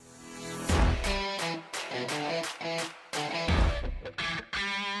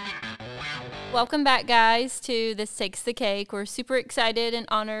Welcome back, guys, to This Takes the Cake. We're super excited and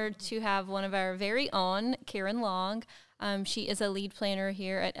honored to have one of our very own, Karen Long. She is a lead planner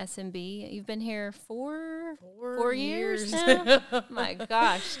here at SMB. You've been here four years now? My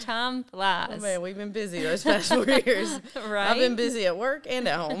gosh, time flies. Oh, man, we've been busy those past 4 years. Right? I've been busy at work and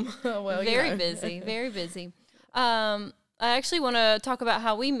at home. Well, very busy. I actually want to talk about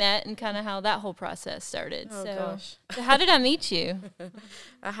how we met and kind of how that whole process started. Oh, so gosh. how did I meet you?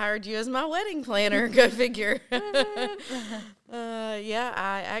 I hired you as my wedding planner. Go figure. Yeah,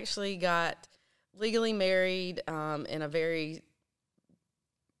 I actually got legally married in a very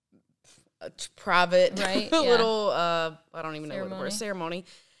private little, I don't even know what the word, ceremony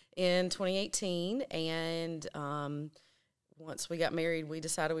in 2018. And once we got married, we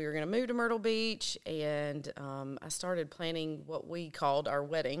decided we were going to move to Myrtle Beach, and I started planning what we called our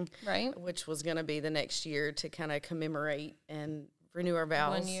wedding, right? Which was going to be the next year to kind of commemorate and renew our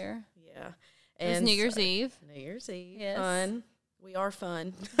vows. 1 year. Yeah. And it was New Year's Eve. New Year's Eve. Yes. Fun. We are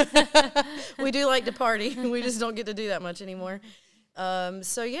fun. We do like to party. We just don't get to do that much anymore.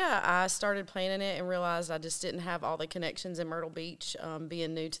 So, yeah, I started planning it and realized I just didn't have all the connections in Myrtle Beach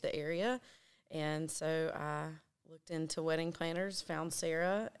being new to the area. And so I looked into wedding planners, found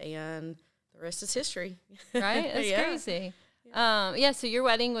Sarah, and the rest is history. Right? That's crazy. So your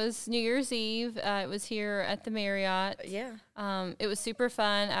wedding was New Year's Eve. It was here at the Marriott. Yeah. It was super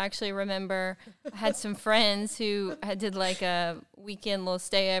fun. I actually remember I had some friends who did like a weekend little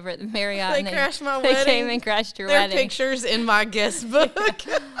stay over at the Marriott. They crashed my wedding. They came and crashed your Their wedding. pictures in my guest book.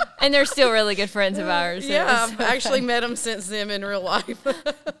 And they're still really good friends of ours. So yeah, I've actually met them since then in real life.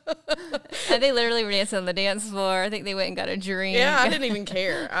 And they literally were dancing on the dance floor. I think they went and got a drink. Yeah, I didn't even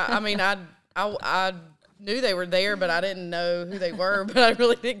care. I mean, I knew they were there, but I didn't know who they were, but I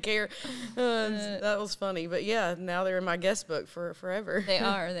really didn't care. That was funny. But yeah, now they're in my guest book for forever. They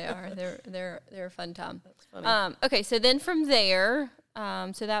are. They're a fun time. That's funny. Okay, so then from there,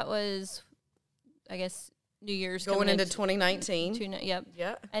 so that was, I guess, New Year's going into 2019. Yep.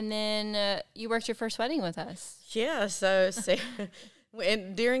 Yeah. And then you worked your first wedding with us. Yeah. So Sarah,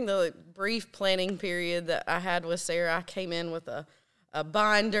 and during the brief planning period that I had with Sarah, I came in with a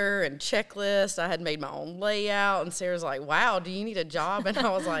binder and checklist. I had made my own layout, and Sarah's like, "Wow, do you need a job?" And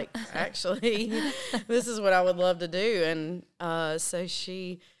I was like, "Actually, this is what I would love to do." And so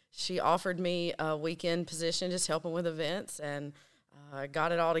she offered me a weekend position, just helping with events, and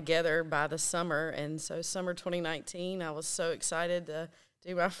got it all together by the summer. And so summer 2019, I was so excited to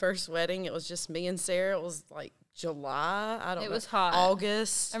do my first wedding. It was just me and Sarah. It was like July. I don't know. It was hot.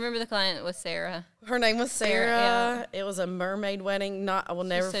 August. I remember the client was Sarah. Her name was Sarah. Yeah. It was a mermaid wedding. I will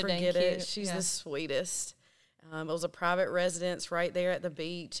never forget it. Cute. She's the sweetest. It was a private residence right there at the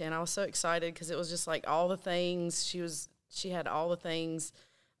beach, and I was so excited because it was just like all the things. She had all the things.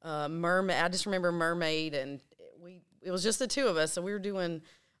 Mermaid. I just remember mermaid, and it was just the two of us, so we were doing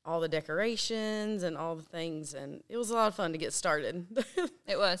all the decorations and all the things, and it was a lot of fun to get started.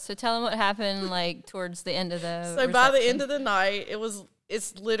 It was. So tell them what happened, like, towards the end of the reception. By the end of the night,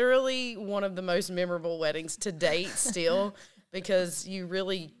 it's literally one of the most memorable weddings to date still, because you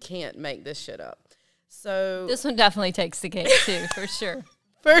really can't make this shit up. So this one definitely takes the cake, too, for sure.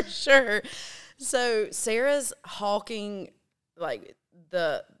 For sure. So Sarah's hawking, like,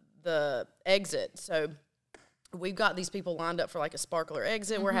 the exit. So we've got these people lined up for like a sparkler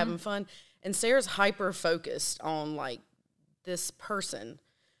exit. Mm-hmm. We're having fun. And Sarah's hyper focused on like this person.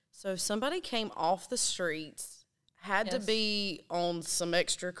 So if somebody came off the streets, had to be on some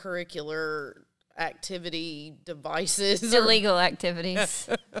extracurricular activity devices. Illegal activities.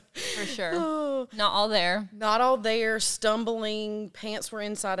 For sure. Oh, not all there. Not all there. Stumbling. Pants were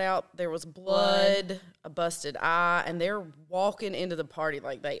inside out. There was blood, a busted eye. And they're walking into the party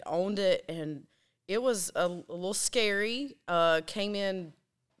like they owned it. And it was a little scary. Came in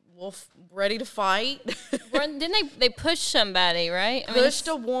ready to fight. Didn't they push somebody, right? Pushed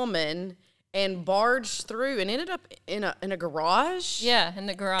a woman and barged through and ended up in a garage. Yeah, in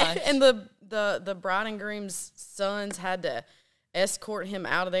the garage. And the bride and groom's sons had to escort him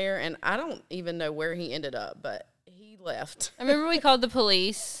out of there. And I don't even know where he ended up, but he left. I remember we called the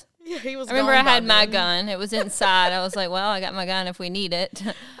police. Yeah, he was. I remember I had my gun. It was inside. I was like, well, I got my gun if we need it.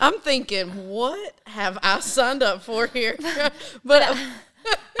 I'm thinking, what have I signed up for here? But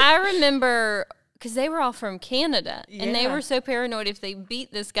I remember, because they were all from Canada, and they were so paranoid if they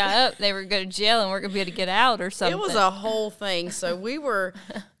beat this guy up, they were going to jail and weren't going to be able to get out or something. It was a whole thing. So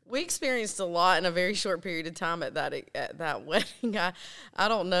we experienced a lot in a very short period of time at that wedding. I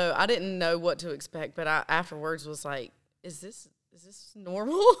don't know. I didn't know what to expect, but I afterwards was like, is this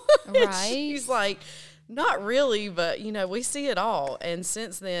normal? Right. She's like, Not really, but, we see it all. And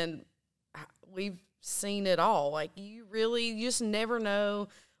since then, we've seen it all. Like, you just never know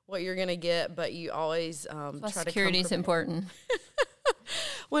what you're going to get, but you always try to security is important.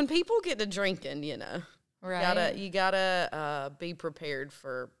 When people get to drinking, Right. you gotta be prepared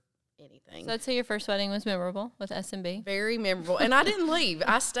for anything. So I'd say your first wedding was memorable with SMB. Very memorable. And I didn't leave.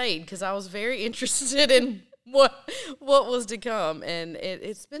 I stayed because I was very interested in what was to come. And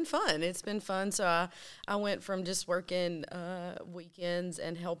it's been fun. It's been fun. So I went from just working weekends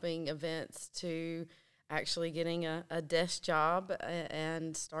and helping events to actually getting a desk job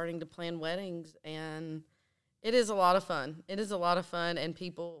and starting to plan weddings. And it is a lot of fun. It is a lot of fun. And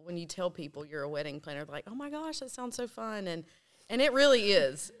people, when you tell people you're a wedding planner, they're like, oh my gosh, that sounds so fun. And it really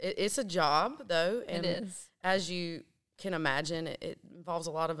is. It's a job, though. And it is. As you can imagine, it involves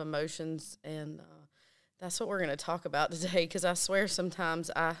a lot of emotions. And that's what we're going to talk about today, because I swear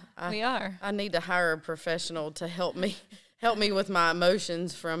sometimes I need to hire a professional to help me with my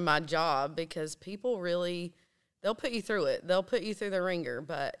emotions from my job, because people really, they'll put you through it. They'll put you through the ringer,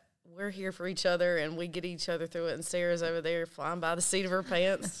 but we're here for each other, and we get each other through it. And Sarah's over there flying by the seat of her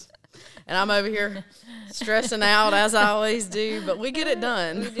pants, and I'm over here stressing out, as I always do. But we get it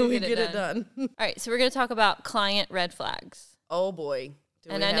done. We get it done. All right, so we're going to talk about client red flags. Oh, boy.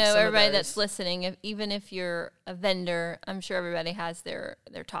 And I know everybody that's listening, even if you're a vendor, I'm sure everybody has their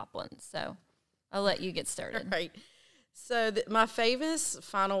top ones. So I'll let you get started. All right. So my famous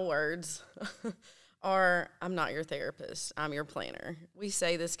final words are, I'm not your therapist, I'm your planner. We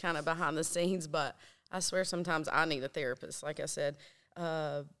say this kind of behind the scenes, but I swear sometimes I need a therapist. Like I said,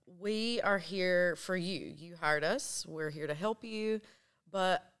 we are here for you. You hired us. We're here to help you,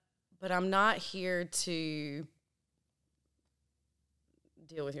 but I'm not here to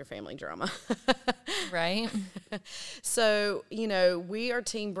deal with your family drama. Right. So, we are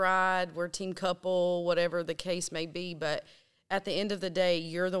team bride, we're team couple, whatever the case may be, but at the end of the day,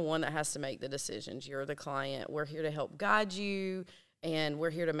 you're the one that has to make the decisions. You're the client. We're here to help guide you, and we're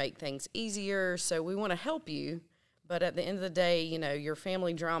here to make things easier. So we want to help you, but at the end of the day, your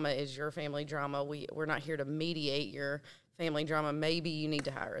family drama is your family drama. We're not here to mediate your family drama. Maybe you need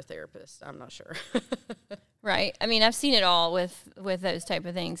to hire a therapist. I'm not sure. Right. I mean, I've seen it all with those type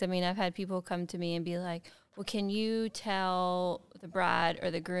of things. I mean, I've had people come to me and be like, well, can you tell the bride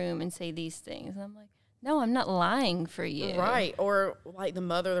or the groom and say these things? And I'm like, no, I'm not lying for you. Right. Or like the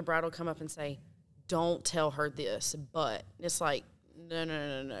mother of the bride will come up and say, don't tell her this. But it's like,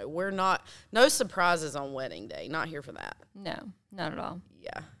 no. We're not, no surprises on wedding day. Not here for that. No, not at all.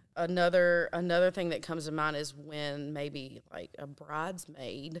 Yeah. Another thing that comes to mind is when maybe like a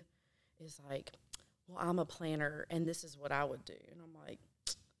bridesmaid is like, well, I'm a planner and this is what I would do. And I'm like,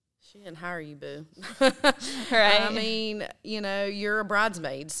 she didn't hire you, boo. Right. I mean, you're a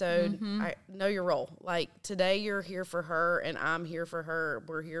bridesmaid, so I know your role. Like today you're here for her and I'm here for her.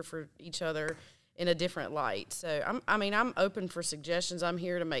 We're here for each other in a different light. So I'm open for suggestions. I'm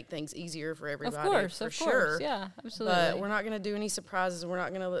here to make things easier for everybody. Of course. Yeah, absolutely. But we're not going to do any surprises. We're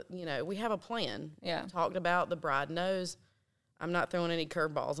not going to, we have a plan. Yeah. Talked about, the bride knows. I'm not throwing any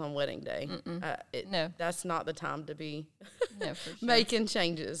curveballs on wedding day. No. That's not the time to be for sure. making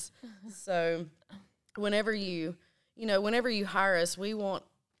changes. So whenever you hire us, we want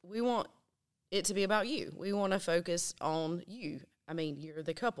it to be about you. We want to focus on you. I mean, you're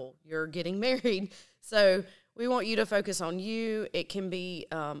the couple. You're getting married. So we want you to focus on you. It can be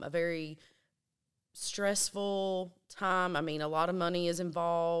a very stressful time. I mean, a lot of money is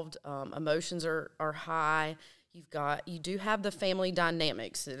involved. Emotions are high. You do have the family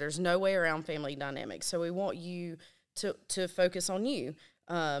dynamics. There's no way around family dynamics. So we want you to focus on you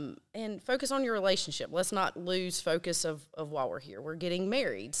and focus on your relationship. Let's not lose focus of while we're here. We're getting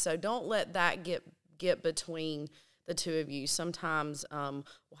married. So don't let that get between the two of you. Sometimes we'll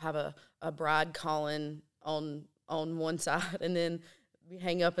have a bride calling on one side and then we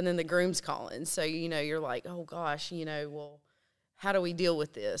hang up and then the groom's calling. So, you're like, oh gosh, well, how do we deal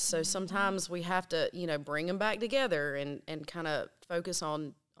with this? So sometimes we have to, bring them back together and kind of focus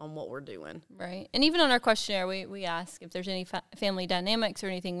on what we're doing. Right. And even on our questionnaire, we ask if there's any family dynamics or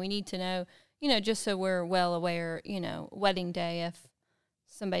anything we need to know, just so we're well aware, wedding day, if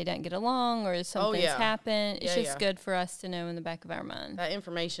somebody doesn't get along or something's happened, it's just good for us to know in the back of our mind. That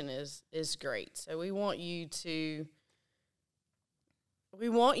information is great. So we want you to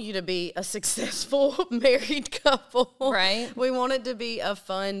be a successful married couple. Right. We want it to be a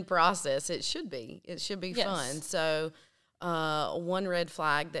fun process. It should be. It should be Yes. fun. So one red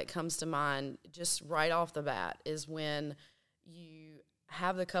flag that comes to mind just right off the bat is when you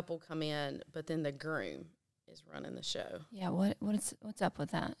have the couple come in, but then the groom is running the show. Yeah, what's up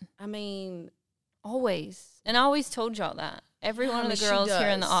with that? I mean, Always. And I always told y'all that. Every one of the she girls here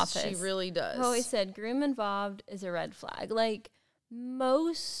in the does. office. She really does. I've always said groom involved is a red flag. Like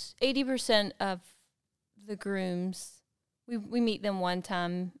most 80% of the grooms, we meet them one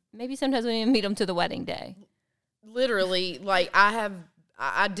time. Maybe sometimes we even meet them to the wedding day. Literally, like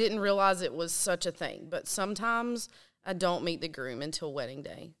I didn't realize it was such a thing, but sometimes I don't meet the groom until wedding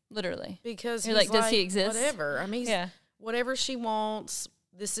day. Literally. Because you're he's like, does he exist? Whatever. I mean, whatever she wants.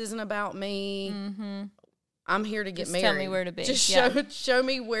 This isn't about me. Mm-hmm. I'm here to get Just married. tell me where to be. Just show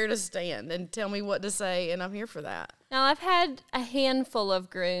me where to stand and tell me what to say, and I'm here for that. Now, I've had a handful of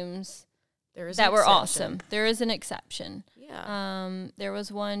grooms that were awesome. There is an exception. Yeah. There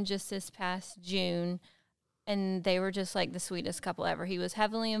was one just this past June, and they were just like the sweetest couple ever. He was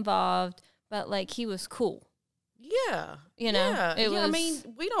heavily involved, but like he was cool. Yeah. You know? Yeah. It was, I mean,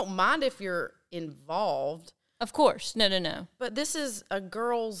 we don't mind if you're involved. Of course. No. But this is a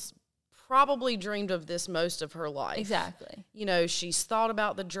girl's probably dreamed of this most of her life. Exactly. You know, she's thought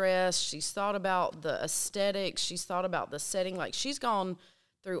about the dress. She's thought about the aesthetics. She's thought about the setting. Like, she's gone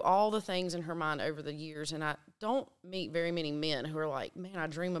through all the things in her mind over the years. And I don't meet very many men who are like, man, I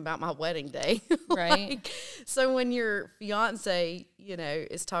dream about my wedding day. Right. So when your fiance, you know,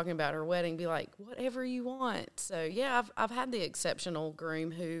 is talking about her wedding, be like, whatever you want. So, yeah, I've had the exceptional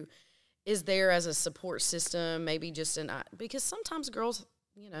groom who is there as a support system, maybe just because sometimes girls,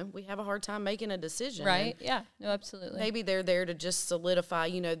 you know, we have a hard time making a decision. Right. Yeah. No, absolutely. Maybe they're there to just solidify,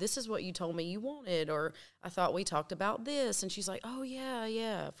 you know, this is what you told me you wanted, or I thought we talked about this. And she's like, oh,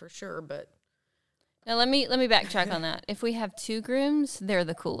 yeah, for sure. But now let me backtrack on that. If we have two grooms, they're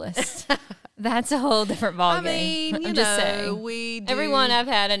the coolest. That's a whole different ballgame. I mean, I'm just saying. we do. Everyone I've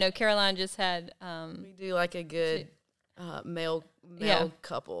had, I know Caroline just had. We do like a good male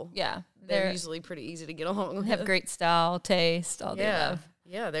couple. Yeah. They're usually pretty easy to get along with. Have great style, taste, all the above.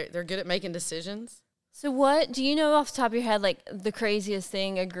 Yeah, they're good at making decisions. So what, do you know off the top of your head, like the craziest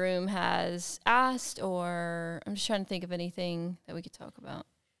thing a groom has asked, or I'm just trying to think of anything that we could talk about.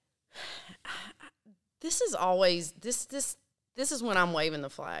 This is always, this is when I'm waving the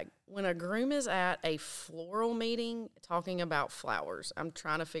flag. When a groom is at a floral meeting talking about flowers, I'm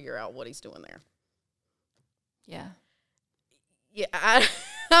trying to figure out what he's doing there. Yeah. Yeah, I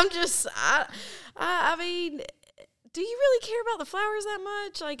mean, do you really care about the flowers that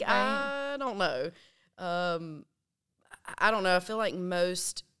much? Like, right. I don't know. I don't know. I feel like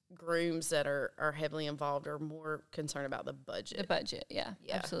most grooms that are heavily involved are more concerned about the budget. The budget, yeah.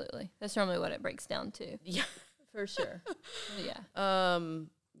 Absolutely. That's normally what it breaks down to. Yeah. For sure. Yeah.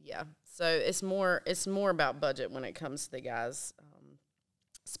 Yeah. So it's more about budget when it comes to the guys.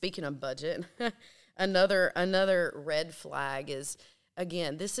 Speaking of budget, another red flag is,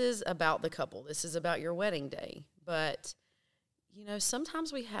 again, this is about the couple. This is about your wedding day. But, you know,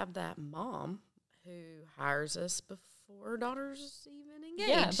 sometimes we have that mom who hires us before her daughter's even engaged.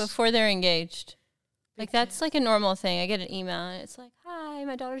 Yeah, before they're engaged. Like, that's like a normal thing. I get an email, and it's like, hi,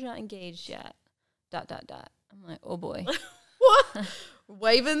 my daughter's not engaged yet. ... I'm like, oh, boy. What?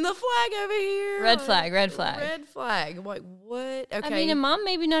 Waving the flag over here. Red flag. Red flag. Like, what? Okay. I mean, a mom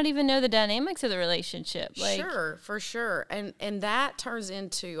maybe not even know the dynamics of the relationship. Like, sure, for sure. And that turns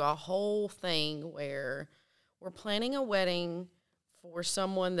into a whole thing where we're planning a wedding for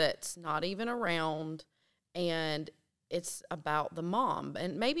someone that's not even around, and it's about the mom.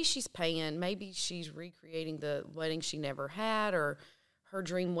 And maybe she's paying, maybe she's recreating the wedding she never had, or her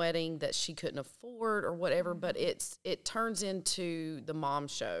dream wedding that she couldn't afford, or whatever, but it turns into the mom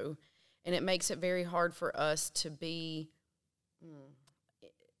show, and it makes it very hard for us to be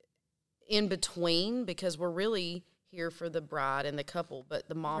in between, because we're really here for the bride and the couple, but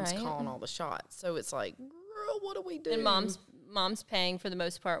the mom's calling all the shots. So it's like, girl, what do we do? And mom's paying for the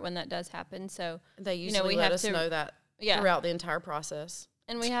most part when that does happen. So they usually let us know that throughout the entire process.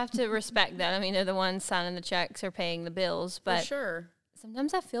 And we have to respect that. I mean, they're the ones signing the checks or paying the bills, but for sure.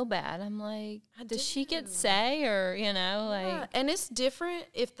 Sometimes I feel bad. I'm like, does she get say, or, you know, like. Yeah. And it's different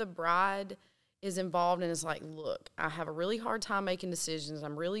if the bride is involved and is like, look, I have a really hard time making decisions.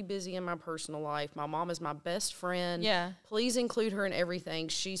 I'm really busy in my personal life. My mom is my best friend. Yeah. Please include her in everything.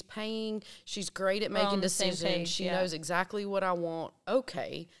 She's paying. She's great at making decisions. Page, she knows exactly what I want.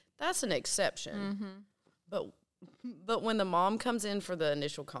 Okay, that's an exception. Mm-hmm. But when the mom comes in for the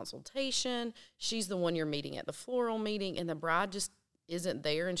initial consultation, she's the one you're meeting at the floral meeting, and the bride just isn't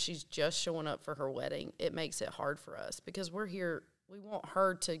there, and she's just showing up for her wedding. It makes it hard for us, because we're here. We want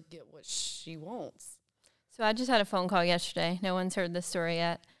her to get what she wants. So I just had a phone call yesterday. No one's heard this story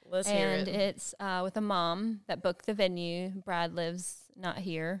yet. Let's hear it. And it's with a mom that booked the venue. Bride lives not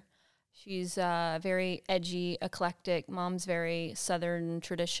here. She's very edgy, eclectic. Mom's very Southern,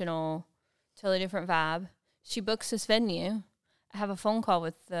 traditional, totally different vibe. She books this venue. I have a phone call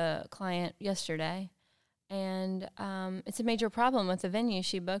with the client yesterday, and it's a major problem with the venue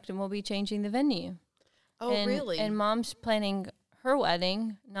she booked, and we'll be changing the venue. Oh, really? And mom's planning her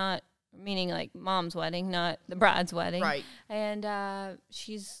wedding, not meaning like mom's wedding, not the bride's wedding. Right. And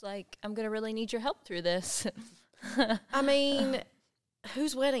she's like, I'm going to really need your help through this. I mean,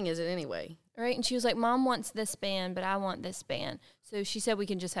 whose wedding is it anyway? Right. And she was like, Mom wants this band, but I want this band. So she said we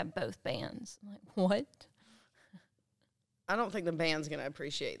can just have both bands. I'm like, what? I don't think the band's going to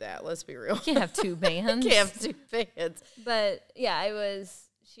appreciate that. Let's be real. Can't have two bands. Can't have two bands. But yeah,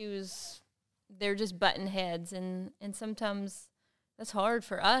 they're just button heads. And sometimes that's hard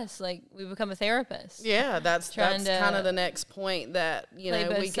for us. Like, we become a therapist. Yeah, that's kind of the next point that, we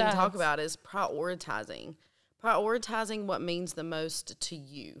sides. can talk about is prioritizing. Prioritizing what means the most to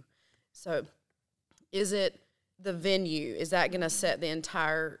you. So is it the venue? Is that going to set the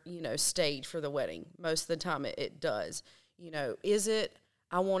entire, stage for the wedding? Most of the time it does. Is it,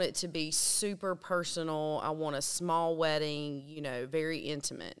 I want it to be super personal. I want a small wedding, very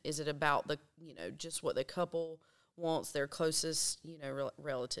intimate. Is it about the, just what the couple wants, their closest,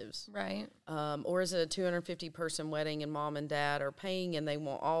 relatives? Right. Or is it a 250-person wedding and mom and dad are paying and they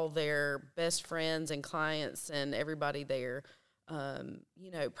want all their best friends and clients and everybody there?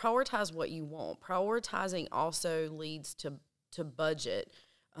 Prioritize what you want. Prioritizing also leads to budget.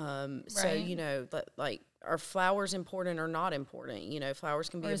 Right. So, like, are flowers important or not important? Flowers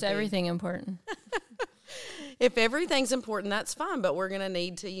can be Or is everything important? If everything's important, that's fine, but we're going to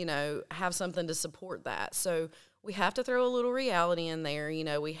need to, have something to support that. So we have to throw a little reality in there.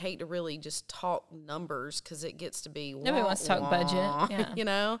 We hate to really just talk numbers because it gets to be Nobody wants to talk budget.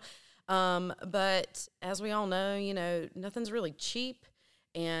 Yeah. But as we all know, nothing's really cheap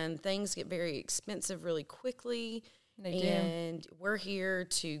and things get very expensive really quickly. They do. And we're here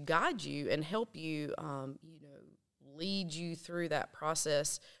to guide you and help you, lead you through that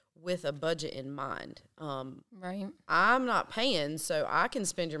process with a budget in mind. Right. I'm not paying, so I can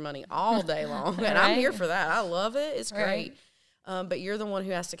spend your money all day long, and I'm here for that. I love it. It's great. Right. But you're the one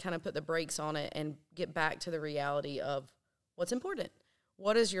who has to kind of put the brakes on it and get back to the reality of what's important.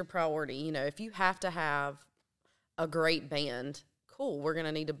 What is your priority? If you have to have a great band, cool, we're going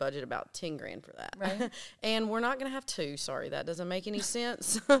to need to budget about $10,000 for that. Right. And we're not going to have two. Sorry, that doesn't make any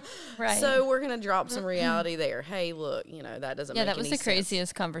sense. Right. So we're going to drop some reality there. Hey, look, that doesn't make any sense. Yeah, that was the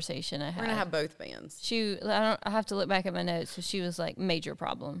craziest conversation I had. We're going to have both bands. I have to look back at my notes. So she was like, major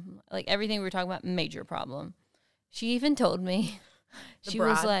problem. Like, everything we were talking about, major problem. She even told me, she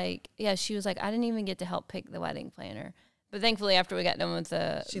was like, I didn't even get to help pick the wedding planner. But thankfully, after we got done with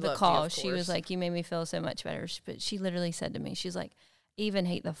the call, she was like, you made me feel so much better. But she literally said to me, she's like, even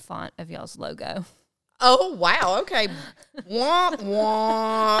hate the font of y'all's logo. Oh, wow. Okay. Womp,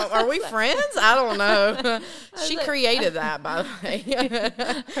 womp. Are we friends? I don't know. She created that, by the way.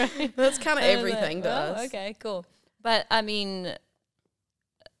 Right. That's kind of everything to us. Okay, cool. But, I mean,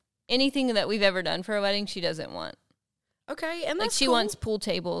 anything that we've ever done for a wedding, she doesn't want. Okay, and that's she cool. wants pool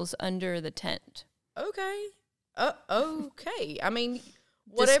tables under the tent. Okay. Okay. I mean,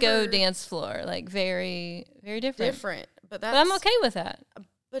 whatever. Disco dance floor, like very, very different. But I'm okay with that.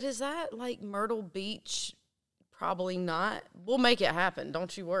 But is that like Myrtle Beach? Probably not. We'll make it happen.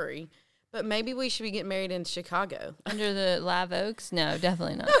 Don't you worry. But maybe we should be getting married in Chicago. Under the Live Oaks? No,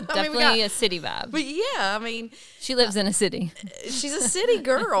 definitely not. Definitely a city vibe. But yeah, I mean. She lives in a city. She's a city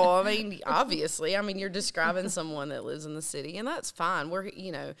girl. I mean, obviously. I mean, you're describing someone that lives in the city, and that's fine.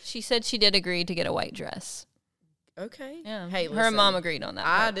 She said she did agree to get a white dress. Okay. Yeah. Hey, listen, her mom agreed on that.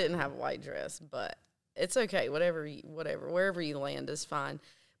 I didn't have a white dress, but it's okay. Whatever, wherever you land is fine.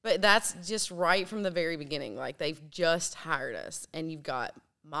 But that's just right from the very beginning. Like, they've just hired us, and you've got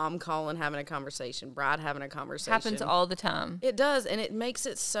mom calling, having a conversation, bride having a conversation. Happens all the time. It does, and it makes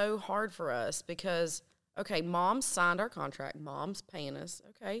it so hard for us because, okay, mom signed our contract. Mom's paying us.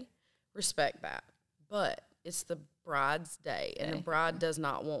 Okay, respect that. But it's the bride's day, and the bride does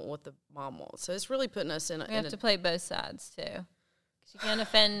not want what the mom wants. So it's really putting us in a... We have to play both sides, too. Because you can't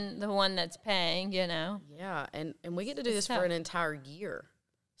offend the one that's paying, Yeah, and we get to do this for an entire year.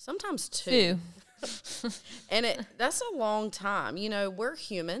 Sometimes two. And that's a long time. We're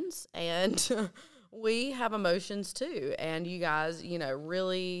humans, and we have emotions, too. And you guys,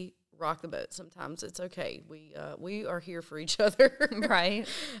 really rock the boat. Sometimes it's okay. We are here for each other. Right.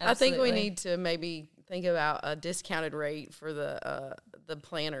 Absolutely. I think we need to maybe think about a discounted rate for the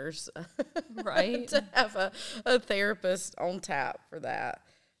planners. Right. To have a therapist on tap for that.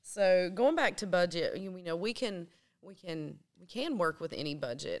 So going back to budget, we can work with any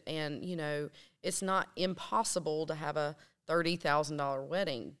budget, and it's not impossible to have a $30,000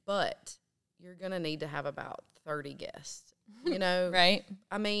 wedding, but you're going to need to have about 30 guests, you know? Right.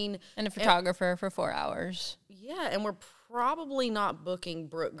 I mean. And a photographer for 4 hours. Yeah, and we're probably not booking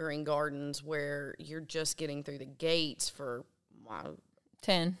Brook Green Gardens where you're just getting through the gates for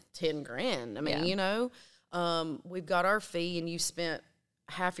 10 grand. I mean, Yeah. you know, we've got our fee and you spent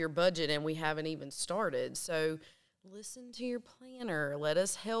half your budget and we haven't even started. So listen to your planner. Let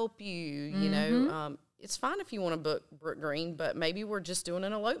us help you. You know, it's fine if you want to book Brook Green, but maybe we're just doing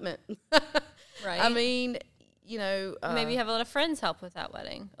an elopement. Right. I mean, you know. Maybe you have a lot of friends help with that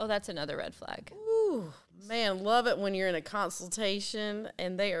wedding. Oh, that's another red flag. Ooh, man, love it when you're in a consultation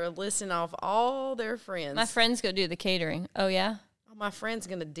and they are listing off all their friends. My friends go do the catering. Oh, yeah? Oh, my friend's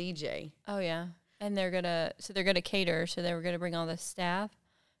going to DJ. Oh, yeah. And they're going to cater. So they were going to bring all the staff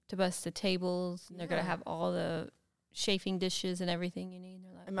to bust the tables. And they're going to have all the chafing dishes and everything you need.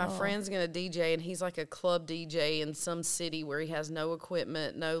 And, like, And my friend's going to DJ, and he's like a club DJ in some city where he has no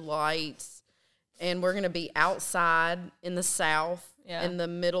equipment, no lights. And we're going to be outside in the South in the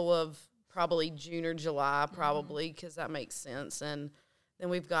middle of probably June or July, probably, because that makes sense. And then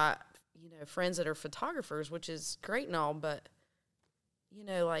we've got, you know, friends that are photographers, which is great and all, but, you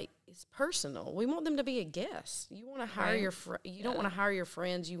know, like, it's personal. We want them to be a guest. You want to hire your you don't want to hire your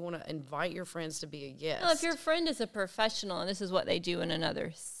friends. You want to invite your friends to be a guest. Well, if your friend is a professional and this is what they do in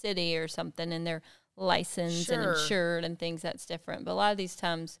another city or something and they're licensed and insured and things, that's different. But a lot of these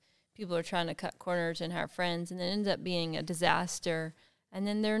times people are trying to cut corners and hire friends, and it ends up being a disaster. And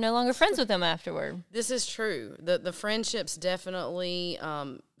then they're no longer friends with them afterward. This is true. The friendships definitely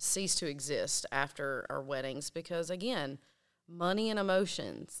cease to exist after our weddings because, again, money and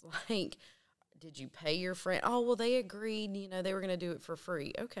emotions. Like, did you pay your friend? Oh, well, they agreed, you know, they were going to do it for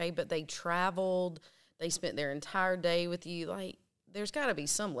free. Okay, but they traveled. They spent their entire day with you. Like, there's got to be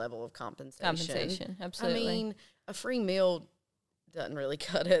some level of compensation. Absolutely. I mean, a free meal doesn't really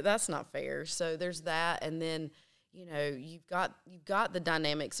cut it. That's not fair. So there's that. And then, you know, you've got the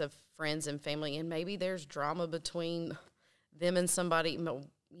dynamics of friends and family, and maybe there's drama between them and somebody,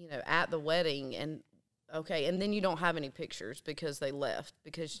 you know, at the wedding, and okay, and then you don't have any pictures because they left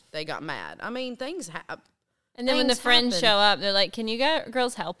because they got mad. I mean, things happen. And then when the friends show up, they're like, "Can you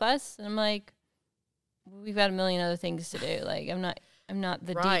girls help us?" And I'm like, "We've got a million other things to do. Like, I'm not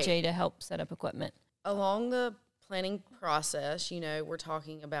the DJ to help set up equipment." Along the planning process, you know, we're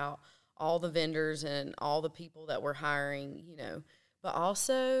talking about all the vendors and all the people that we're hiring, you know, but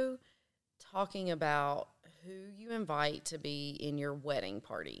also talking about who you invite to be in your wedding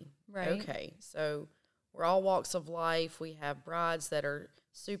party. Right. Okay. So we're all walks of life. We have brides that are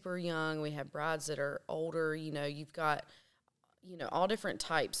super young. We have brides that are older. You know, you've got, you know, all different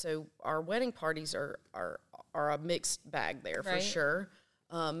types. So our wedding parties are a mixed bag there for sure.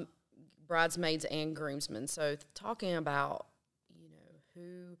 Bridesmaids and groomsmen. So talking about, you know,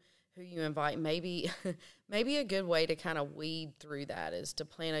 who you invite, maybe a good way to kind of weed through that is to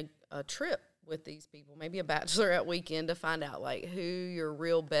plan a trip with these people, maybe a bachelorette weekend, to find out like who your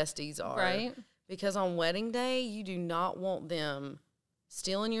real besties are. Right. Because on wedding day, you do not want them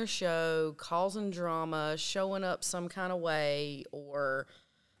stealing your show, causing drama, showing up some kind of way, or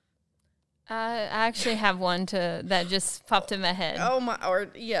I actually have one that just popped in my head. Oh my! Or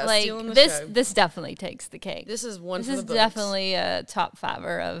like stealing the this. show. This definitely takes the cake. This is one. This for is the books. definitely a top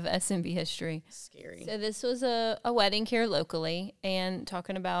fiver of SMB history. Scary. So this was a wedding here locally, and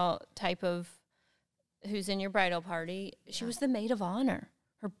talking about type of who's in your bridal party. She was the maid of honor.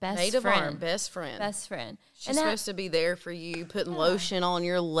 Her best maid friend. of honor, best friend. Best friend. She's supposed to be there for you, putting lotion on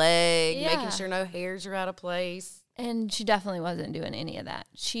your leg, Yeah. making sure no hairs are out of place. And she definitely wasn't doing any of that.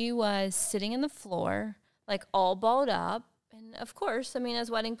 She was sitting in the floor, like all balled up. And of course, I mean, as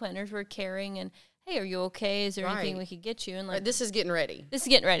wedding planners, we're caring and, hey, are you okay? Is there anything we could get you? And like, This is getting ready. This is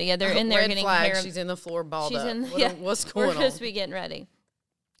getting ready. Yeah, they're in there Red getting flag, hair. she's in the floor balled She's up. What's going we're on? supposed to be getting ready.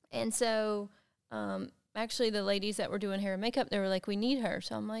 And so, actually, the ladies that were doing hair and makeup, they were like, we need her.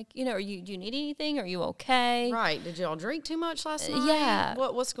 So I'm like, you know, do you need anything? Are you okay? Right. Did y'all drink too much last night? Yeah.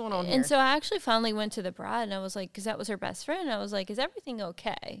 What's going on here? And so I actually finally went to the bride, and I was like, because that was her best friend. And I was like, is everything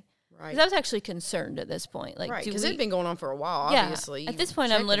okay? Right. Because I was actually concerned at this point. Like, right, because it had been going on for a while, yeah, obviously. At this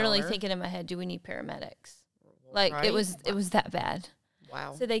point, I'm literally thinking in my head, do we need paramedics? Like, it was that bad.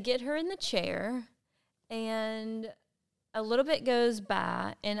 Wow. So they get her in the chair, and a little bit goes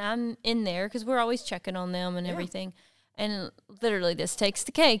by, and I'm in there because we're always checking on them and everything. And literally, this takes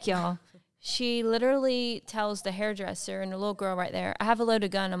the cake, y'all. She literally tells the hairdresser and the little girl right there, I have a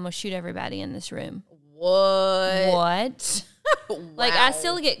loaded gun. I'm going to shoot everybody in this room. What? Wow. Like, I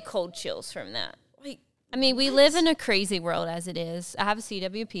still get cold chills from that. Like, I mean, we live in a crazy world as it is. I have a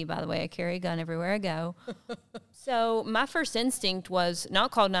CWP, by the way. I carry a gun everywhere I go. So my first instinct was not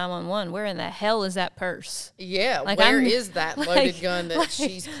call 911. Where in the hell is that purse? Yeah, Like, where I'm- is that loaded gun that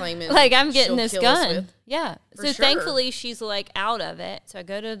she's claiming? Like, I'm getting she'll this kill us gun. with? Yeah. For So sure. thankfully she's like out of it. So I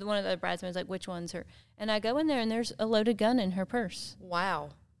go to one of the bridesmaids, like, which one's her? And I go in there and there's a loaded gun in her purse. Wow.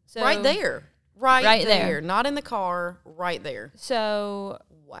 So, Right there. Right, Right there. there. Not in the car. Right there. So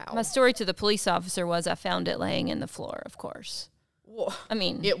Wow. my story to the police officer was I found it laying in the floor, of course. Well, I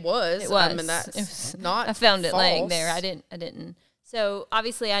mean, it was. It was. I mean, that's It was- not I found it laying false. there. I didn't. So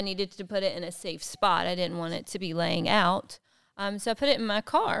obviously I needed to put it in a safe spot. I didn't want it to be laying out. So I put it in my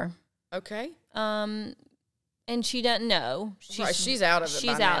car. Okay. And she doesn't know. She's out of it.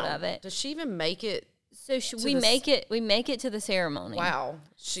 She's by out now. of it. Does she even make it? So we the make it. We make it to the ceremony. Wow.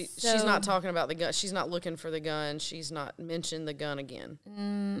 She's So- not talking about the gun. She's not looking for the gun. She's not mentioned the gun again.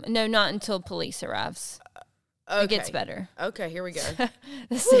 No, not until police arrives. Okay. It gets better. Okay, here we go.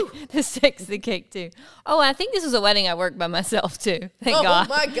 This takes the cake too. Oh, I think this was a wedding I worked by myself too. Thank Oh God.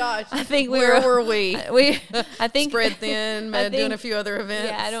 my gosh. I think Where were we? I think Spread thin, I doing a think- few other events.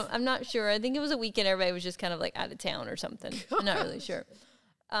 Yeah, I'm not sure. I think it was a weekend. Everybody was just kind of like out of town or something. I'm not really sure.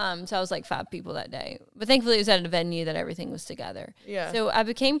 So I was like 5 people that day. But thankfully it was at a venue that everything was together. Yeah. So I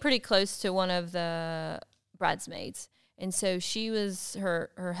became pretty close to one of the bridesmaids. And so she was,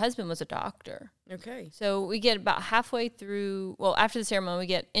 her husband was a doctor. Okay. So we get about halfway through, well, after the ceremony, we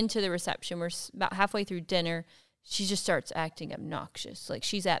get into the reception. We're about halfway through dinner. She just starts acting obnoxious. Like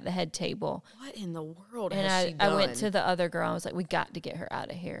she's at the head table. What in the world And has she done? I went to the other girl. I was like, we got to get her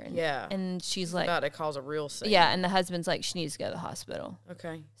out of here. And, Yeah. And she's like, about to cause a real scene. yeah. And the husband's like, she needs to go to the hospital.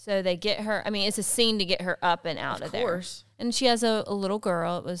 Okay. So they get her. I mean, it's a scene to get her up and out of there. course. And she has a little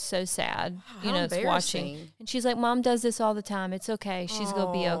girl. It was so sad. How it's watching. embarrassing. And she's like, Mom does this all the time. It's okay. She's going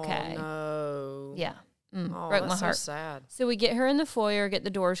to be okay. No. Yeah. Oh, broke my that's heart. so sad. So we get her in the foyer, get the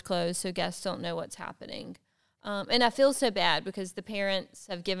doors closed so guests don't know what's happening. And I feel so bad because the parents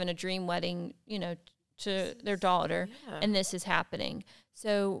have given a dream wedding, to their daughter, and this is happening.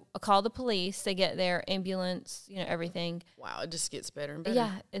 So I call the police. They get there, ambulance, everything. Wow, it just gets better and better.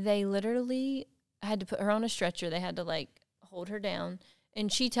 Yeah, they literally had to put her on a stretcher. They had to, hold her down.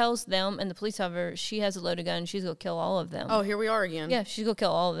 And she tells them and the police officer she has a loaded gun. She's going to kill all of them. Oh, here we are again. Yeah, she's going to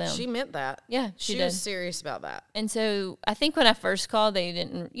kill all of them. She meant that. Yeah, She did. was serious about that. And so I think when I first called, they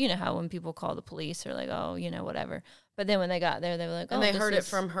didn't, how when people call the police, they're like, oh, whatever. But then when they got there, they were like, oh, And they this heard it is-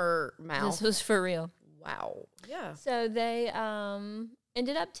 from her mouth. This was for real. Wow. Yeah. So they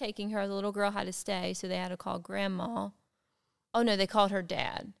ended up taking her. The little girl had to stay, so they had to call grandma. Oh, no, they called her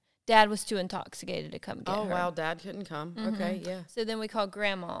dad. Dad was too intoxicated to come get her. Oh, wow. Dad couldn't come. Okay, yeah. So then we called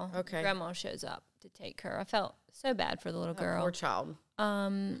grandma. Okay. Grandma shows up to take her. I felt so bad for the little That girl. poor child.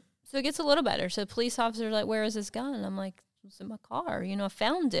 So it gets a little better. So the police officer's like, where is this gun? And I'm like, it's in my car. I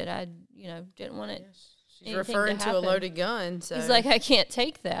found it. I, didn't want it. She's anything referring to to a happen. loaded gun. So He's like, I can't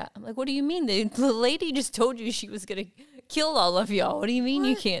take that. I'm like, what do you mean? The lady just told you she was going to kill all of y'all. What do you mean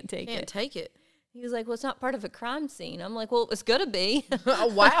you can't take can't it? take it. He was like, well, it's not part of a crime scene. I'm like, well, it was going to be. Oh,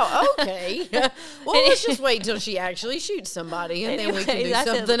 wow. Okay. Well, let's just wait till she actually shoots somebody, and then we can do Anyways,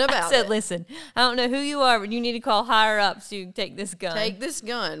 something I about said, it. listen, I don't know who you are, but you need to call higher ups to take this gun. Take this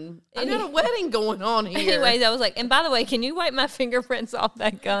gun. I got a wedding going on here. Anyways, I was like, and by the way, can you wipe my fingerprints off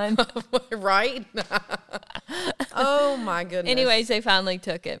that gun? Right? Oh my goodness. Anyways, they finally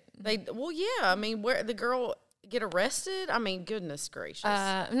took it. Well, yeah. I mean, where the girl get arrested? I mean, goodness gracious.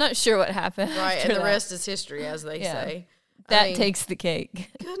 I'm not sure what happened. Right, after and the that. rest is history, as they Yeah. say. That I mean, takes the cake.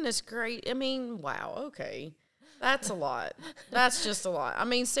 goodness great. I mean, wow. Okay, that's a lot. That's just a lot. I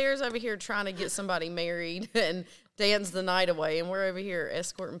mean, Sarah's over here trying to get somebody married and dance the night away, and we're over here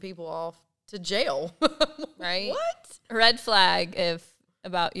escorting people off to jail. Right? What? Red flag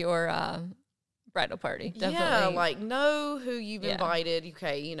about your bridal party. Definitely. Yeah, like know who you've Yeah. invited.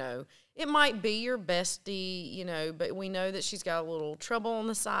 Okay, it might be your bestie, but we know that she's got a little trouble on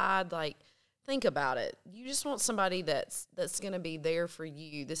the side. Like, think about it. You just want somebody that's going to be there for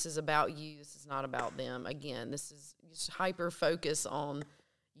you. This is about you. This is not about them. Again, this is just hyper focus on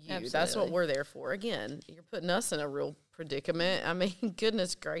you. That's what Absolutely. we're there for. Again, you're putting us in a real predicament. I mean,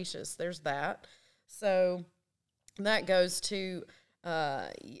 goodness gracious, there's that. So that goes to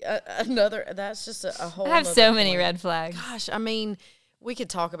another. That's just a whole. I have nother so many point. red flags. Gosh, I mean, we could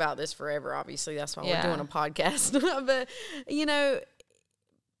talk about this forever. Obviously, that's why Yeah. we're doing a podcast. But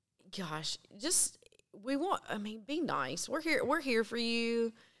gosh, just we want. I mean, be nice. We're here. We're here for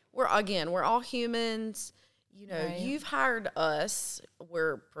you. We're all humans. Right. You've hired us.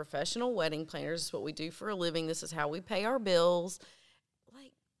 We're professional wedding planners. It's what we do for a living. This is how we pay our bills.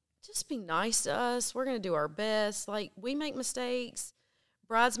 Like, just be nice to us. We're going to do our best. Like, we make mistakes.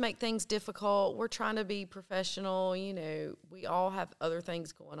 brides make things difficult. We're trying to be professional. You know, we all have other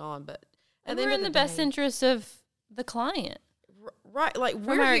things going on, but and we're in the best interest of the client. Right. Like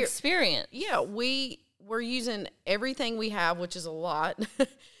from our experience. Yeah. We're using everything we have, which is a lot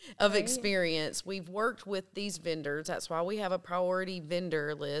of experience. We've worked with these vendors. That's why we have a priority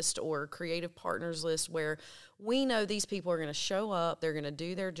vendor list or creative partners list where we know these people are going to show up. They're going to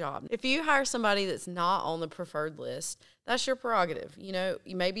do their job. If you hire somebody that's not on the preferred list, that's your prerogative. You know,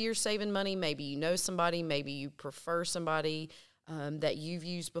 maybe you're saving money. Maybe you know somebody. Maybe you prefer somebody that you've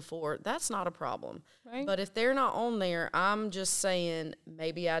used before. That's not a problem. Right. But if they're not on there, I'm just saying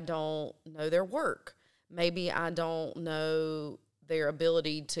maybe I don't know their work. Maybe I don't know their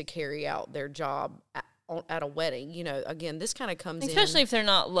ability to carry out their job at a wedding. You know, again, this kind of comes especially if they're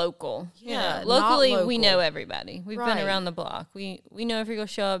not local. Yeah, locally we know everybody. We've been around the block. We know if you're going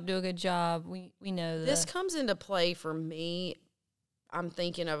to show up, do a good job. We know this comes into play for me. I'm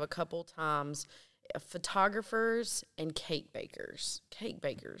thinking of a couple times, photographers and cake bakers. Cake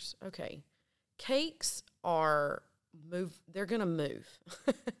bakers, okay. Cakes are they're going to move.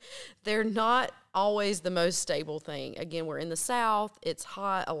 They're not always the most stable thing. Again, we're in the South. It's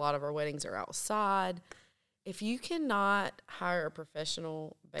hot. A lot of our weddings are outside. If you cannot hire a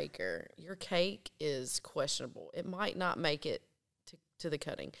professional baker, your cake is questionable. It might not make it to the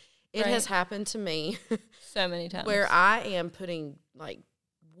cutting. It has happened to me so many times where I am putting like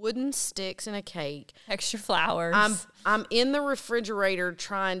wooden sticks in a cake, extra flowers. I'm in the refrigerator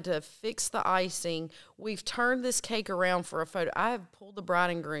trying to fix the icing. We've turned this cake around for a photo. I have pulled the bride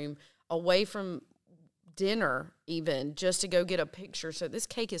and groom away from dinner even just to go get a picture. So this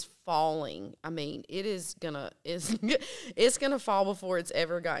cake is falling. I mean, it's gonna fall before it's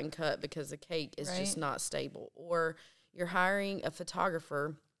ever gotten cut because the cake is just not stable. Or you're hiring a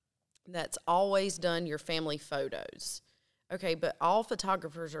photographer that's always done your family photos. Okay, but all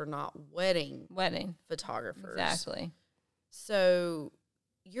photographers are not wedding photographers. Exactly. So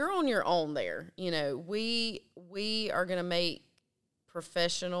you're on your own there. You know, we are going to make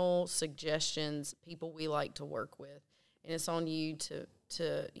professional suggestions, people we like to work with, and it's on you to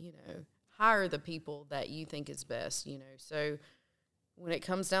you know, hire the people that you think is best, you know. So when it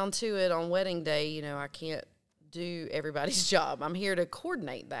comes down to it on wedding day, you know, I can't do everybody's job. I'm here to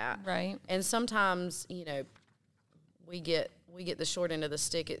coordinate that. Right. And sometimes, you know, we get the short end of the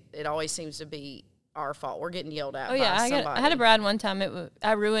stick. It always seems to be our fault. We're getting yelled at. I had a bride one time.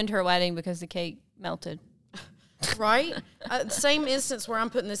 I ruined her wedding because the cake melted. Right. Same instance where I'm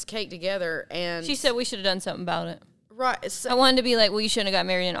putting this cake together, and she said we should have done something about it. Right. So, I wanted to be like, well, you shouldn't have got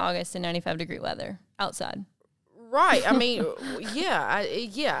married in August in 95-degree weather outside. Right. I mean,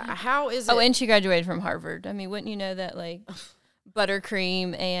 yeah. How is it? Oh, and she graduated from Harvard. I mean, wouldn't you know that, like,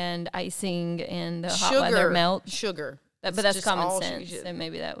 buttercream and icing and the hot weather melt? Sugar. But that's common sense. And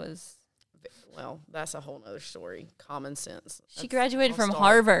maybe that was... Well, that's a whole other story. Common sense. She graduated from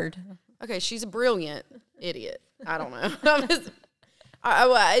Harvard. Okay, she's a brilliant idiot. I don't know.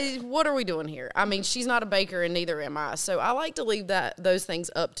 What are we doing here? I mean, she's not a baker and neither am I. So I like to leave those things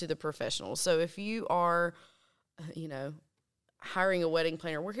up to the professionals. So if you are, you know, hiring a wedding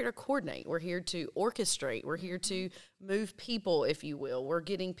planner, we're here to coordinate. We're here to orchestrate. We're here to move people, if you will. We're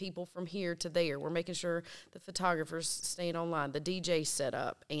getting people from here to there. We're making sure the photographer's staying online, the DJ set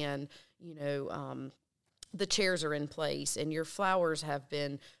up, and, you know, the chairs are in place and your flowers have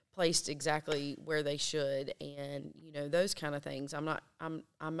been placed exactly where they should, and, you know, those kind of things. I'm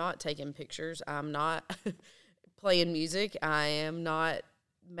not taking pictures. I'm not playing music. I am not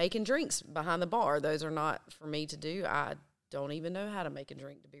making drinks behind the bar. Those are not for me to do. I don't even know how to make a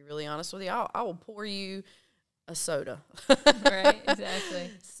drink, to be really honest with you. I will pour you a soda. Right,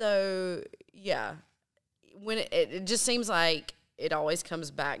 exactly. So, yeah, when it just seems like it always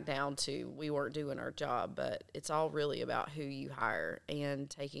comes back down to we weren't doing our job, but it's all really about who you hire and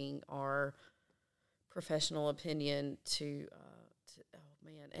taking our professional opinion to oh,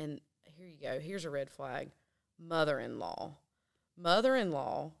 man, and here you go. Here's a red flag. Mother-in-law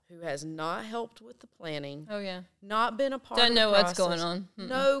who has not helped with the planning. Oh, yeah. Not been a part of the process. Doesn't know what's going on.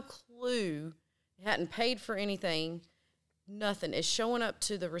 No clue. Hadn't paid for anything. Nothing. Is showing up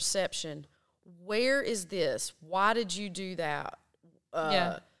to the reception. Where is this? Why did you do that?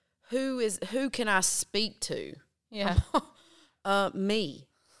 Yeah. Who can I speak to? Yeah. Me.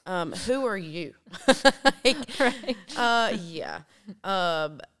 Who are you? Right. Yeah.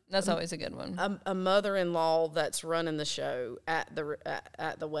 That's always a good one. A mother-in-law that's running the show at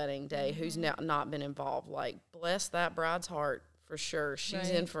the wedding day, who's not been involved. Like, bless that bride's heart for sure. She's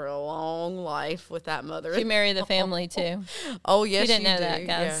in for a long life with that mother. She married the family too. Oh yes, you didn't know that,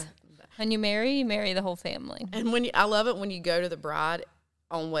 guys. Yeah. When you marry the whole family. And I love it when you go to the bride.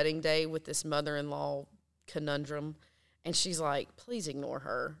 on wedding day with this mother-in-law conundrum, and she's like, please ignore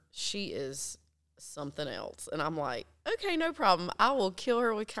her. She is something else. And I'm like, okay, no problem. I will kill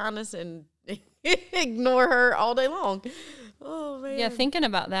her with kindness and ignore her all day long. Oh, man. Yeah, thinking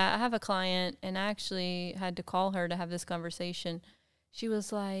about that, I have a client, and I actually had to call her to have this conversation. She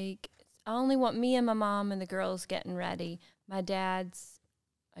was like, I only want me and my mom and the girls getting ready. My dad's,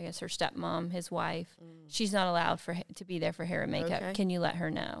 I guess her stepmom, his wife, she's not allowed to be there for hair and makeup. Okay. Can you let her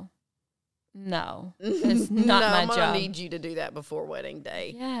know? No, it's not my I'm job. gonna need you to do that before wedding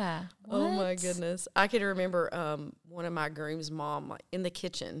day. Yeah. Oh, my What? goodness. I can remember one of my groom's mom, like, in the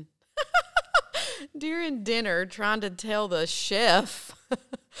kitchen during dinner trying to tell the chef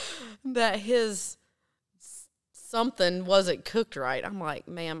that his something wasn't cooked right. I'm like,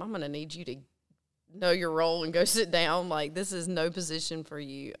 ma'am, I'm going to need you to know your role and go sit down. Like, this is no position for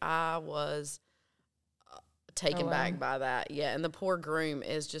you. I was taken back by that. Yeah, and the poor groom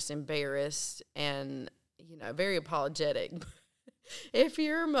is just embarrassed and, you know, very apologetic. If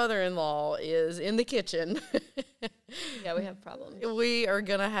your mother-in-law is in the kitchen, Yeah, we have problems. we are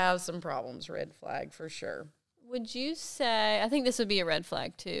going to have some problems. Red flag for sure. Would you say, I think this would be a red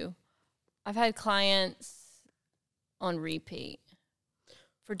flag too. I've had clients on repeat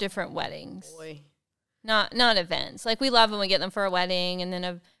for different weddings. Boy. Not events. Like, we love when we get them for a wedding and then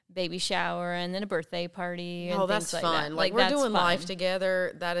a baby shower and then a birthday party and Oh, things that's like fun. that. Like, we're that's doing fun. life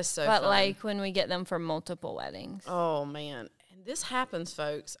together. That is so But fun. like when we get them for multiple weddings. Oh, man. And this happens,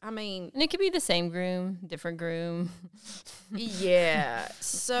 folks. I mean, And it could be the same groom, different groom. yeah.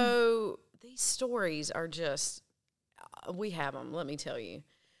 So these stories are just, we have them, let me tell you.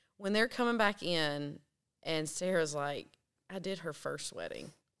 When they're coming back in and Sarah's like, I did her first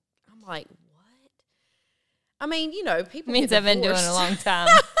wedding. I'm like, what? I mean, you know, people Means get I've been doing it a divorced. long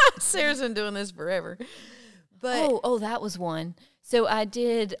time. Sarah's been doing this forever. But Oh, that was one. So I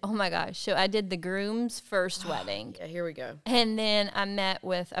did, oh my gosh. So I did the groom's first wedding. yeah, here we go. And then I met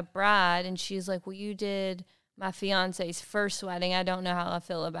with a bride, and she's like, well, you did my fiance's first wedding. I don't know how I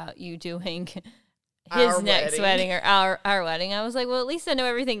feel about you doing his Our next wedding." wedding or our wedding. I was like, well, at least I know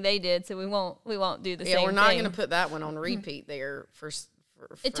everything they did, so we won't do the same Yeah, we're not thing. going to put that one on repeat there for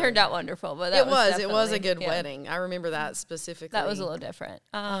It turned out wonderful, but that it was a definitely- good yeah, wedding. I remember that specifically. That was a little different.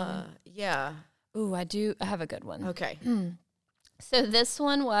 Yeah. Ooh, I have a good one. Okay. So this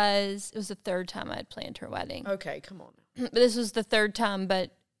one it was the third time I had planned her wedding. Okay, come on. But this was the third time, but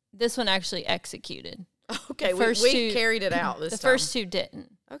this one actually executed. Okay, first we two- carried it out this The time. first two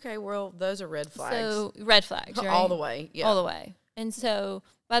didn't. Okay, well, those are red flags. So red flags, right? All the way. Yeah. All the way. And so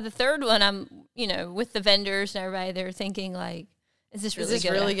by the third one, I'm, with the vendors and everybody, they're thinking like, is this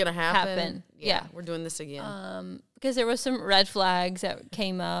really going to happen? Yeah. We're doing this again. Because there was some red flags that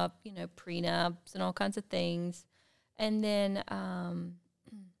came up, prenups and all kinds of things. And then,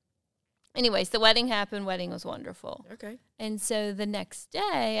 anyways, the wedding happened. Wedding was wonderful. Okay. And so the next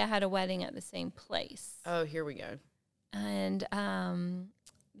day, I had a wedding at the same place. Oh, here we go. And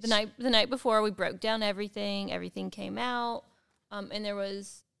the night before, we broke down everything. Everything came out, and there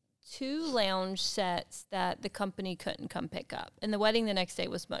was 2 lounge sets that the company couldn't come pick up. And the wedding the next day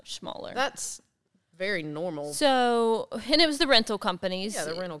was much smaller. That's very normal. So, and it was the rental companies. Yeah,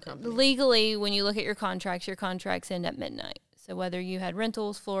 the rental company. Legally, when you look at your contracts end at midnight. So whether you had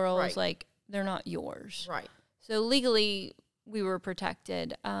rentals, florals, Right. like they're not yours. Right. So legally, we were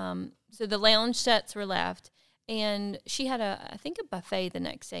protected. So the lounge sets were left, and she had I think a buffet the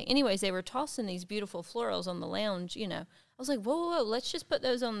next day. Anyways, they were tossing these beautiful florals on the lounge. I was like, whoa, let's just put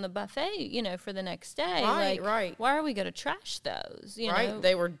those on the buffet. For the next day. Right, like, right. Why are we going to trash those? Right.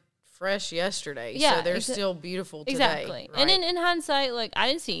 They were fresh yesterday. Yeah, So they're still beautiful today. Exactly. Right. And in hindsight, like, I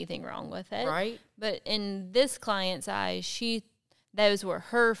didn't see anything wrong with it. Right. But in this client's eyes, those were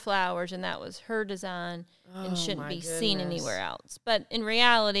her flowers and that was her design and shouldn't my be seen goodness. anywhere else. But in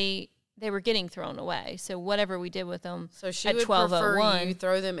reality, they were getting thrown away. So whatever we did with them So she at would prefer 12:01, you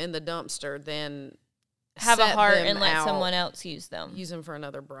throw them in the dumpster than have a set heart them and let out, someone else use them. use them for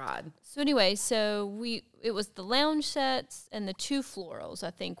another bride. So anyway, it was the lounge sets and the 2 florals,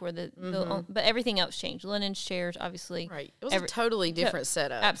 I think, were but everything else changed. Linens, chairs, obviously. Right. It was a totally different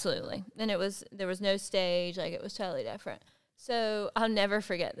setup. Absolutely. And there was no stage, like it was totally different. So I'll never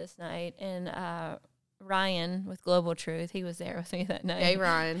forget this night. And Ryan with Global Truth, he was there with me that night. Hey,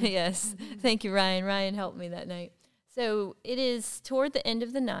 Ryan. Yes. Thank you, Ryan. Ryan helped me that night. So it is toward the end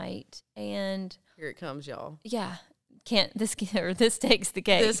of the night, and Here it comes, y'all. yeah, this takes the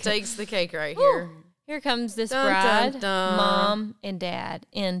cake. This takes the cake right Woo. here. Here comes this Dun, bride, dun, dun. mom, and dad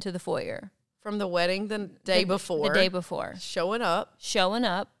into the foyer. From the wedding the day before. The day before. Showing up. Showing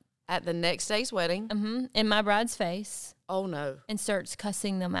up At the next day's wedding. In my bride's face. Oh, no. And starts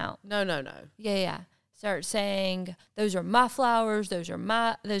cussing them out. No. Yeah. Starts saying, those are my flowers. Those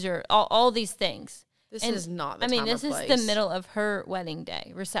are all these things. This is not the time or place. This is the middle of her wedding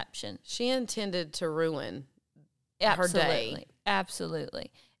day reception. She intended to ruin her day. Absolutely.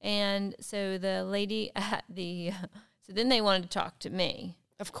 And so the lady at so then they wanted to talk to me.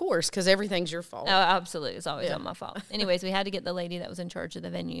 Of course, because everything's your fault. Oh, absolutely. It's always on my fault. Anyways, we had to get the lady that was in charge of the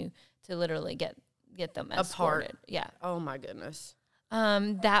venue to literally get them escorted. Apart. Yeah. Oh, my goodness.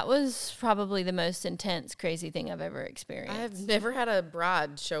 That was probably the most intense, crazy thing I've ever experienced. I have never had a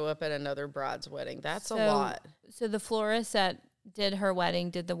bride show up at another bride's wedding. That's a lot. So the florist that did her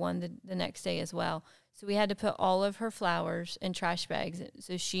wedding did the one the next day as well. So we had to put all of her flowers in trash bags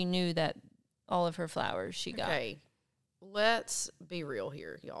so she knew that all of her flowers she got. Okay, let's be real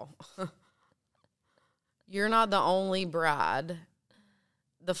here, y'all. You're not the only bride.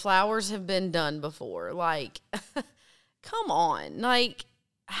 The flowers have been done before. Like, come on. Like,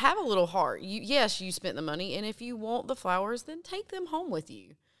 have a little heart. Yes, you spent the money, and if you want the flowers, then take them home with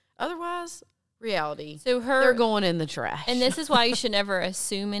you. Otherwise, reality. So they're going in the trash. And this is why you should never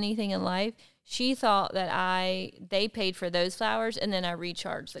assume anything in life. She thought that they paid for those flowers, and then I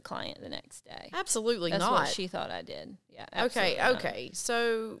recharged the client the next day. Absolutely That's not. What she thought I did. Yeah. Okay.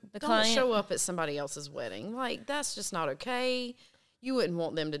 So don't show up at somebody else's wedding. Like, that's just not okay. You wouldn't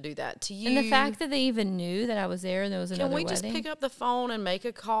want them to do that to you. And the fact that they even knew that I was there and there was another wedding. Can we just pick up the phone and make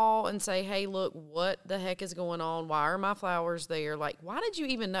a call and say, hey, look, what the heck is going on? Why are my flowers there? Like, why did you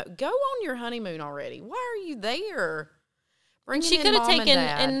even know? Go on your honeymoon already. Why are you there? She could have taken,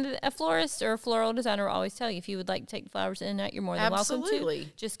 and a florist or a floral designer will always tell you, if you would like to take flowers in and out, you're more than welcome to.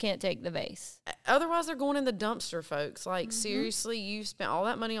 Just can't take the vase. Otherwise, they're going in the dumpster, folks. Like, seriously, you spent all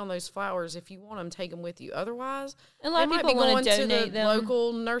that money on those flowers. If you want them, take them with you. Otherwise, a lot of people want to donate them.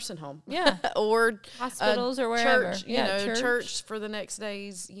 Local nursing home. Yeah. Or hospitals or wherever. Church, church for the next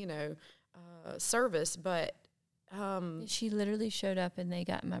day's, service. But she literally showed up and they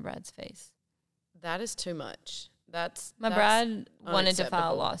got in my bride's face. That is too much. My bride wanted to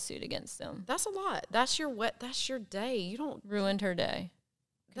file a lawsuit against them. That's a lot. That's your day. You don't ruined her day.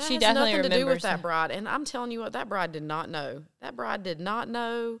 That she has definitely nothing to do with that bride. And I'm telling you what, that bride did not know. That bride did not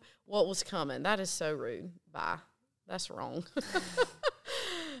know what was coming. That is so rude. Bye. That's wrong.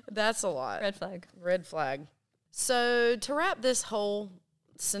 That's a lot. Red flag. So to wrap this whole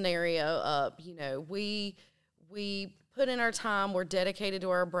scenario up, we put in our time. We're dedicated to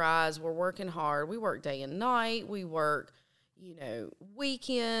our brides. We're working hard. We work day and night. We work,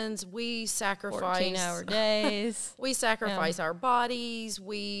 weekends. We sacrifice 14-hour days. We sacrifice our bodies.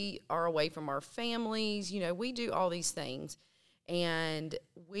 We are away from our families. We do all these things, and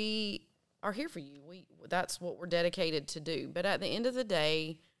we are here for you. That's what we're dedicated to do. But at the end of the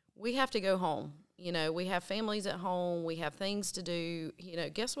day, we have to go home. We have families at home. We have things to do.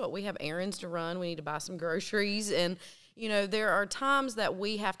 Guess what? We have errands to run. We need to buy some groceries. And, there are times that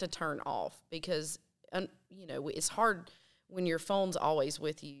we have to turn off because, it's hard when your phone's always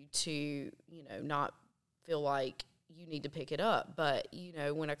with you to, not feel like you need to pick it up. But,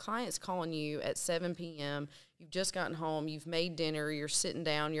 when a client's calling you at 7 p.m., you've just gotten home, you've made dinner, you're sitting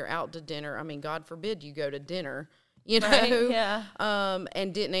down, you're out to dinner. I mean, God forbid you go to dinner. Right, yeah.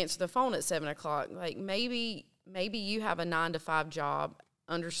 And didn't answer the phone at 7 o'clock. Like maybe you have a 9-to-5 job,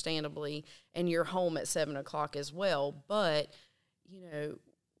 understandably, and you're home at 7 o'clock as well. But,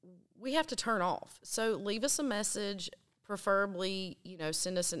 we have to turn off. So leave us a message, preferably,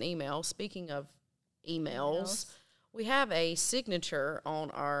 send us an email. Speaking of emails, we have a signature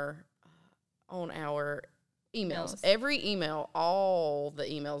on our emails. Every email, all the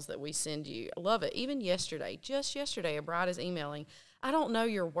emails that we send you. I love it. Even just yesterday, a bride is emailing, I don't know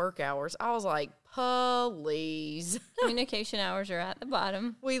your work hours. I was like, please. Communication hours are at the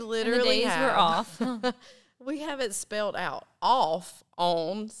bottom. We literally and the days were off. We have it spelled out. Off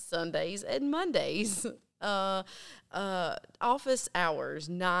on Sundays and Mondays. Office hours,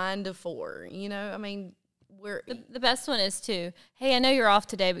 9 to 4. I mean, we're... The best one is too, hey, I know you're off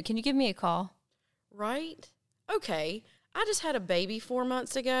today, but can you give me a call? Right? Okay, I just had a baby 4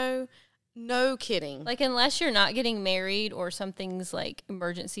 months ago. No kidding. Like, unless you're not getting married or something's like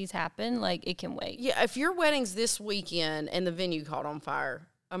emergencies happen, like it can wait. Yeah, if your wedding's this weekend and the venue caught on fire,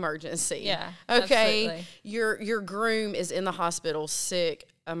 emergency. Yeah. Okay. Absolutely. Your groom is in the hospital, sick,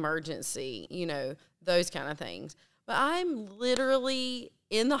 emergency. Those kind of things. But I'm literally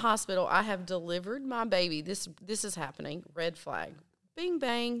in the hospital. I have delivered my baby. This is happening. Red flag. Bing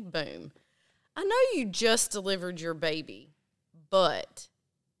bang boom. I know you just delivered your baby, but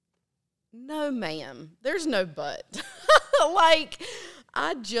no, ma'am. There's no but. Like,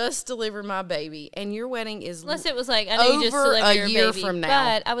 I just delivered my baby, and your wedding is Unless it was like, I know you just over delivered a your year baby, from now.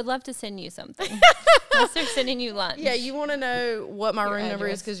 but I would love to send you something. Unless they're sending you lunch. Yeah, you want to know what my Your room number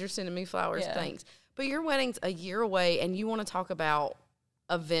is address. because you're sending me flowers. Yeah. Thanks. But your wedding's a year away, and you want to talk about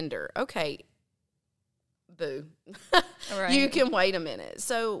a vendor. Okay, boo. Right. You can wait a minute.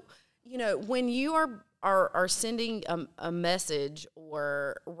 So, when you are sending a message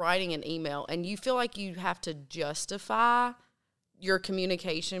or writing an email, and you feel like you have to justify your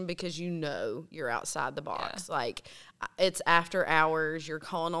communication because you're outside the box. Yeah. Like, it's after hours, you're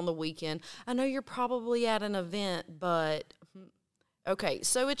calling on the weekend. I know you're probably at an event, but okay,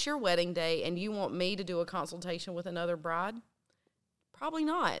 so it's your wedding day and you want me to do a consultation with another bride? Probably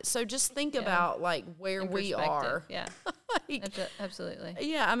not. So just think about like where In we perspective. are. Yeah. Like, Absolutely.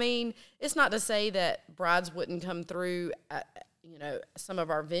 yeah, I mean, it's not to say that brides wouldn't come through at, some of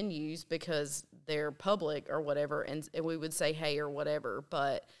our venues because they're public or whatever, and we would say hey or whatever,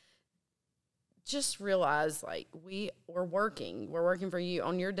 but just realize like we're working for you.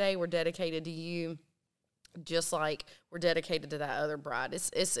 On your day, we're dedicated to you, just like we're dedicated to that other bride.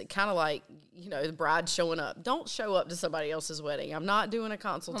 It's kind of like, the bride showing up. Don't show up to somebody else's wedding. I'm not doing a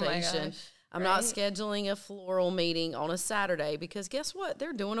consultation. gosh. I'm not scheduling a floral meeting on a Saturday because guess what?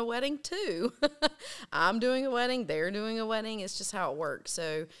 They're doing a wedding too. I'm doing a wedding. They're doing a wedding. It's just how it works.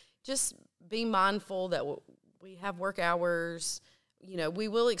 So just be mindful that we have work hours. We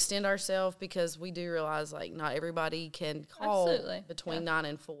will extend ourselves because we do realize like not everybody can call between 9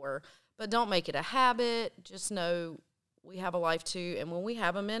 and 4. But don't make it a habit. Just know we have a life too. And when we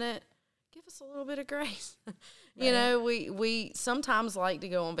have a minute, give us a little bit of grace. We sometimes like to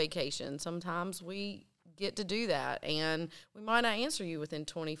go on vacation. Sometimes we get to do that. And we might not answer you within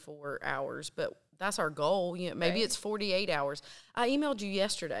 24 hours, but that's our goal. Maybe it's 48 hours. I emailed you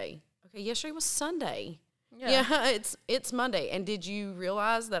yesterday. Okay, yesterday was Sunday. Yeah, it's Monday. And did you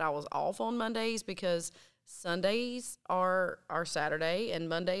realize that I was off on Mondays because Sundays are our Saturday and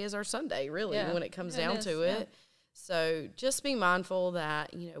Monday is our Sunday, really, when it comes down to it. Yeah. So just be mindful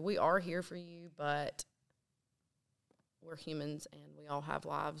that, we are here for you, but we're humans and we all have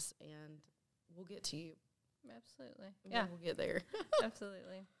lives and we'll get to you. Absolutely. Yeah. We'll get there.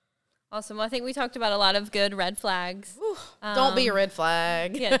 Absolutely. Awesome. Well, I think we talked about a lot of good red flags. Don't be a red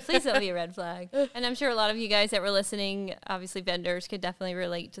flag. Yeah, please don't be a red flag. And I'm sure a lot of you guys that were listening, obviously vendors, could definitely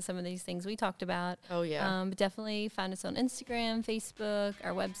relate to some of these things we talked about. Oh, yeah. But definitely find us on Instagram, Facebook,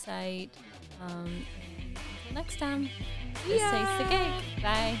 our website. Until next time, this tastes the cake.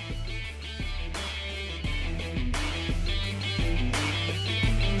 Bye.